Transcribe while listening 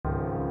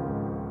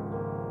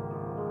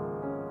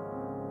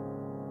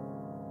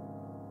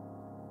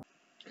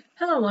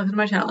Hello and welcome to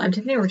my channel. I'm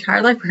Tiffany, a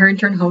retired librarian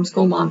turned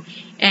homeschool mom,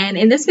 and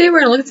in this video we're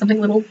going to look at something a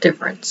little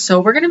different.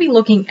 So we're going to be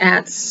looking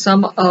at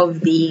some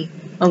of the,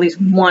 at least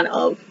one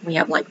of, we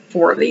have like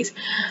 4 of these.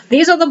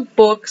 These are the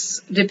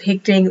books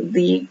depicting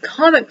the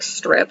comic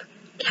strip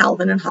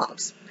Calvin and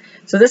Hobbes.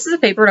 So this is a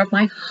favorite of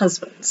my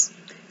husband's,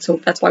 so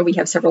that's why we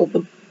have several of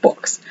the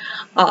books.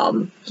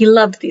 He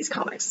loved these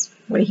comics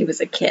when he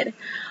was a kid,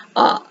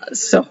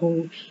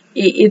 so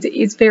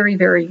it's very,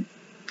 very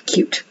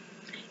cute,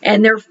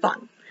 and they're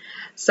fun.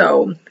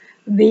 So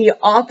the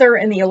author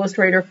and the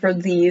illustrator for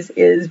these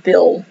is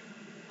Bill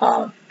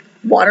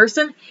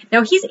Watterson.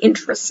 Now he's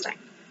interesting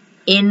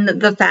in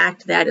the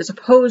fact that as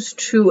opposed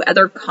to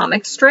other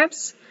comic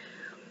strips,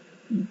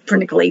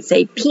 particularly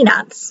say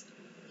Peanuts,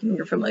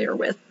 you're familiar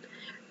with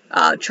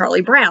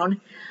Charlie Brown,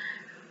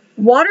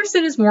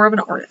 Watterson is more of an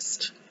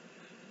artist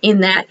in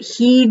that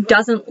he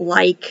doesn't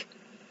like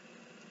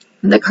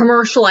the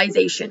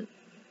commercialization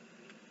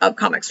of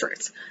comic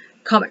strips.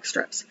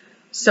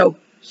 So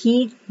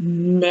he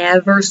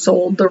never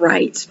sold the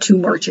rights to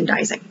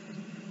merchandising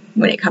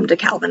when it comes to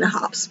Calvin and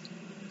Hobbes.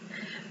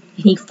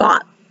 He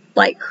fought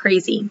like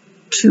crazy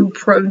to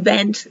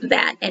prevent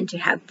that and to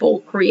have full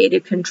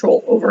creative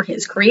control over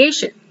his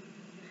creation.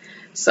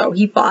 So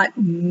he fought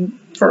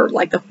for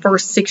like the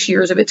first 6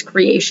 years of its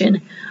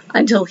creation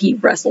until he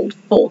wrestled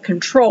full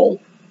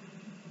control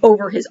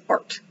over his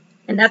art.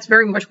 And that's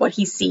very much what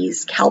he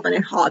sees Calvin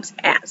and Hobbes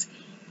as.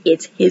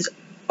 It's his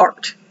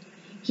art.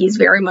 He's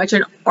very much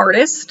an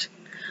artist.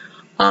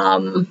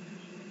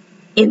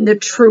 In the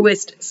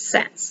truest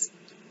sense.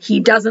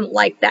 He doesn't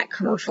like that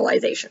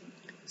commercialization.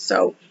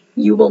 So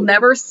you will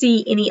never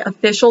see any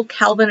official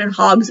Calvin and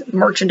Hobbes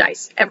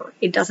merchandise ever.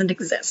 It doesn't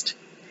exist.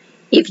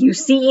 If you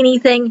see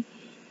anything,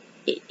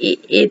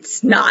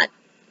 it's not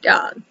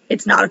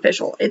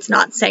official. It's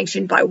not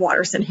sanctioned by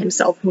Watterson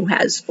himself, who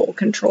has full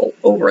control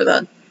over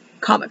the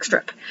comic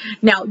strip.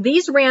 Now,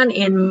 these ran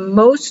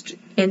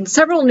in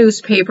several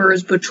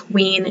newspapers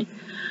between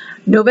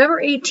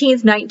November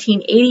 18th,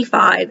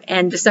 1985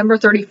 and December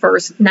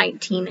 31st,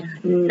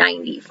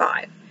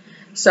 1995.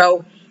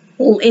 So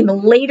in the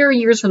later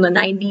years from the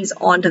 90s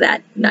on to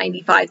that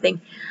 95 thing,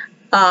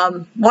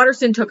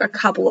 Watterson took a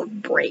couple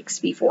of breaks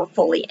before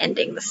fully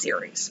ending the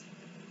series.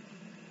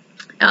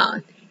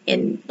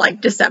 In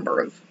like December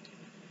of,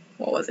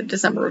 what was it?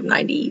 December of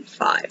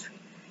 95.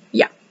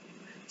 Yeah.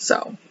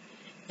 So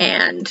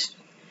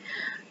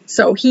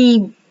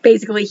he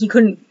basically,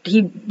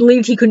 he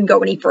believed he couldn't go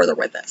any further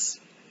with this.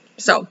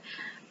 So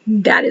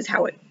that is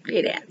how it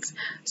ends.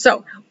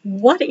 So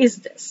what is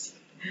this?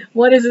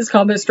 What is this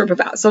comic strip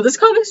about? So this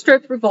comic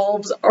strip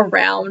revolves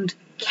around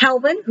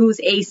Calvin,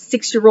 who's a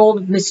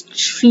 6-year-old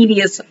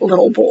mischievous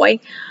little boy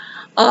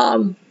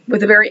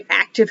with a very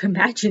active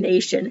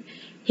imagination.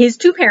 His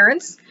 2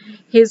 parents,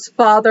 his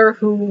father,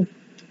 who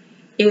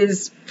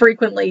is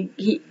frequently,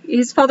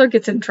 his father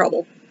gets in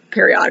trouble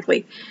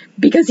periodically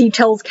because he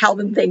tells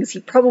Calvin things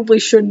he probably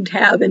shouldn't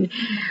have, and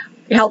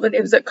Calvin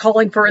is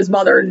calling for his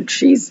mother, and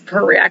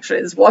her reaction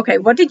is, well, okay,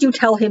 what did you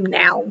tell him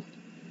now?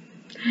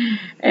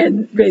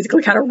 And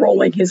basically kind of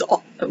rolling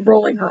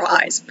her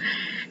eyes.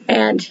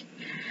 And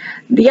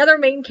the other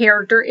main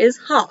character is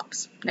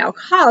Hobbes. Now,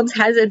 Hobbes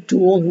has a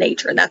dual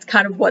nature, and that's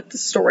kind of what the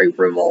story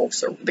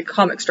revolves, or the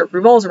comic strip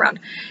revolves around.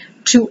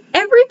 To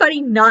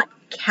everybody not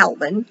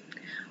Calvin,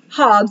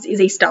 Hobbes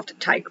is a stuffed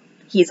tiger.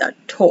 He's a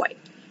toy.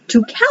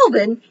 To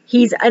Calvin,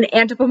 he's an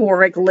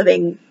anthropomorphic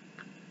living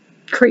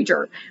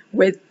creature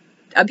with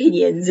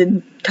opinions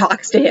and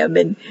talks to him,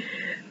 and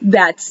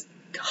that's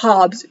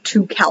Hobbes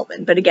to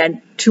Calvin. But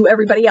again, to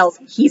everybody else,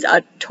 he's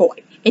a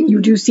toy, and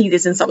you do see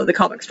this in some of the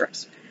comic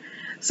strips.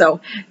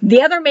 So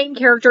the other main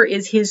character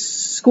is his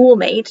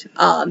schoolmate,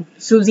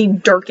 Susie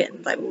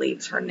Durkins, I believe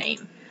is her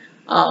name.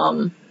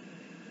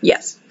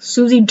 Yes,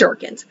 Susie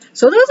Durkins.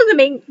 So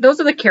those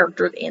are the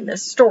characters in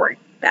this story.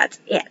 That's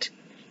it.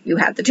 You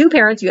have the 2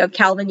 parents, you have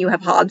Calvin, you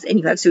have Hobbes, and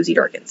you have Susie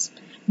Durkins.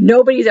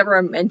 Nobody's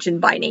ever mentioned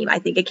by name. I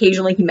think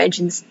occasionally he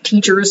mentions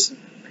teachers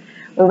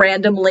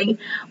randomly,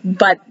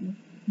 but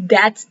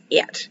that's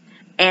it.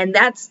 And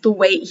that's the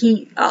way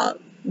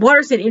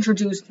Watterson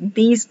introduced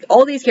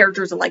all these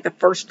characters in like the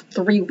first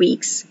 3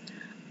 weeks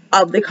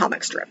of the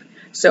comic strip.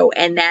 So,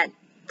 and that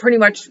pretty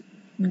much,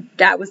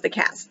 that was the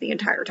cast the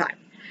entire time.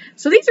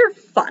 So these are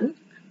fun.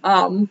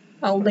 I'll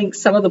link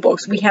some of the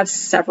books. We have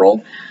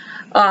several.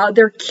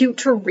 They're cute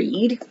to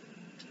read.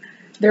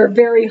 They're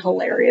very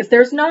hilarious.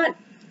 There's not,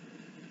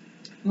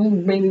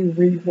 maybe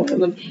read one of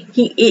them.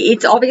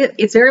 It's obvious.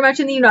 It's very much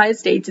in the United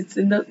States. It's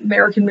in the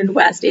American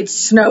Midwest. It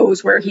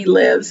snows where he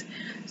lives,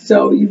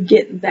 so you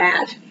get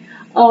that.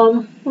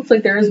 Looks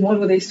like there is one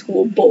with a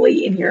school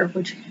bully in here,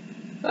 which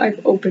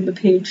I've opened the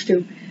page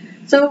to.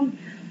 So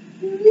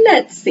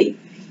let's see.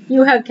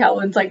 You have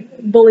Calvin's like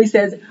bully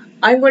says,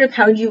 "I'm going to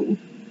pound you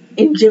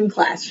in gym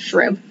class,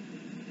 shrimp.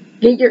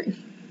 Get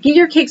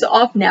your kicks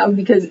off now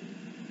because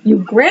you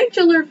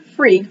glandular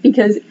freak,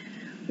 because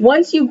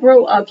once you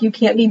grow up, you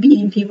can't be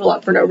beating people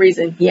up for no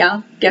reason."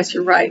 Yeah, guess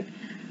you're right.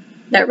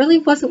 That really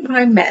wasn't what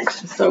I meant.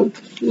 So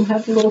you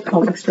have the little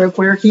comic strip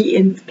where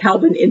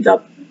Calvin ends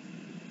up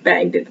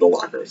banged into the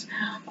lockers.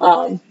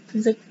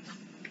 He's a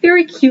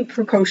very cute,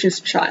 precocious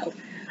child.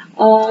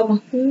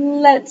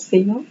 Let's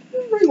see.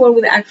 There's one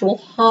with actual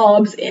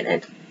Hobbes in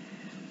it.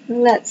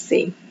 Let's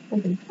see. I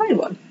can find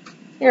one.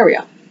 There we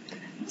go.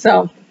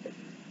 So,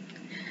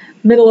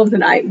 middle of the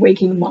night,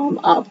 waking mom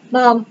up.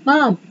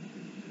 Mom,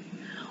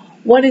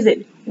 what is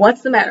it?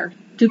 What's the matter?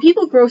 Do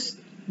people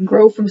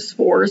grow from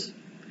spores?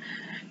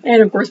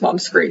 And of course, mom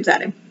screams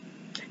at him.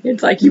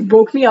 It's like, you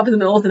woke me up in the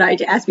middle of the night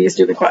to ask me a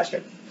stupid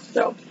question.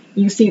 So,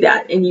 you see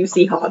that, and you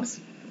see Hobbes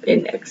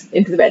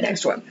into the bed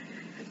next to him.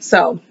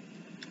 So,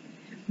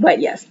 but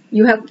yes,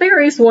 you have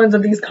various ones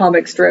of these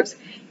comic strips.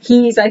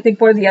 I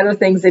think one of the other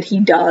things that he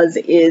does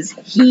is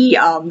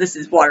this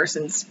is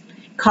Watterson's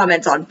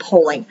comments on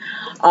polling,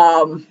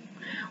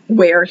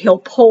 where he'll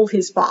poll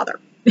his father,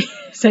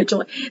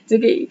 essentially.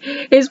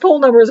 His poll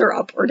numbers are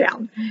up or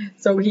down,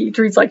 so he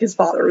treats like his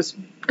father is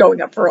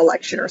going up for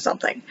election or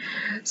something.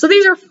 So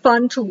these are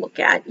fun to look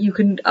at. You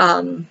can,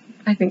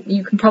 I think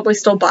you can probably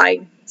still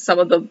buy some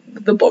of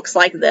the books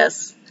like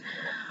this,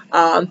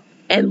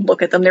 and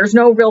look at them. There's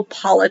no real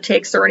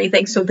politics or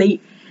anything, so they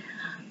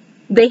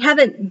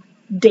haven't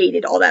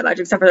dated all that much,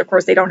 except for, of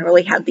course, they don't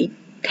really have the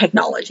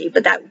technology,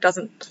 but that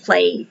doesn't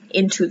play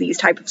into these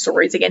type of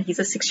stories. Again, he's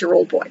a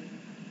 6-year-old boy.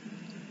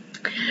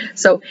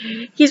 So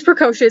he's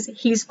precocious,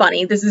 he's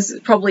funny. This is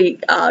probably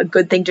a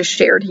good thing to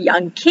share to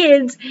young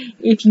kids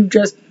if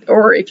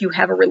you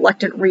have a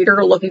reluctant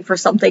reader looking for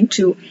something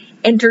to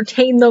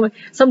entertain them,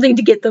 something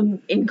to get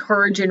them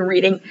encouraged in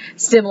reading.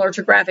 Similar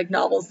to graphic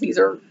novels, these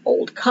are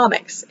old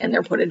comics and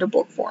they're put into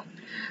book form.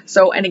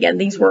 So, and again,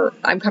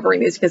 I'm covering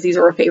these because these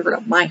are a favorite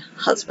of my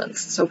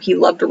husband's. So he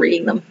loved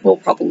reading them. We'll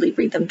probably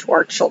read them to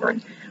our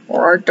children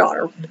or our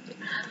daughter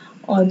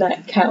on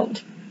that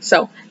count.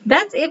 So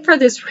that's it for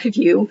this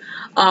review.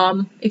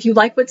 If you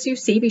like what you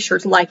see, be sure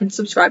to like and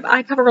subscribe.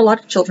 I cover a lot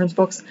of children's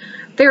books,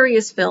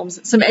 various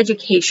films, some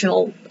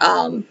educational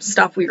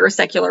stuff. We are a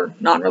secular,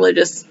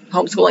 non-religious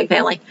homeschooling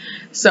family.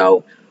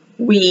 So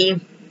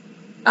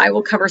I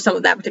will cover some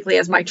of that, particularly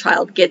as my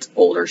child gets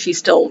older. She's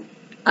still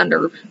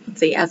under, let's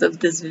see, as of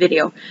this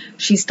video,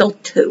 she's still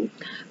 2.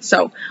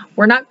 So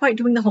we're not quite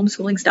doing the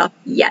homeschooling stuff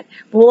yet.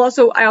 But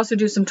I also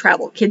do some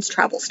kids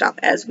travel stuff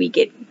as we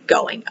get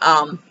going.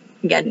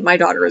 Again, my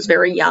daughter is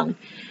very young,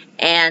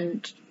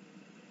 and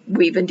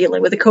we've been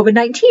dealing with the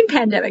COVID-19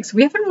 pandemic, so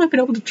we haven't really been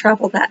able to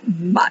travel that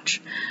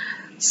much.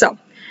 So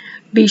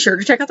be sure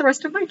to check out the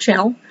rest of my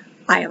channel.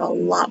 I have a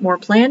lot more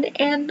planned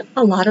and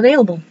a lot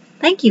available.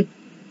 Thank you.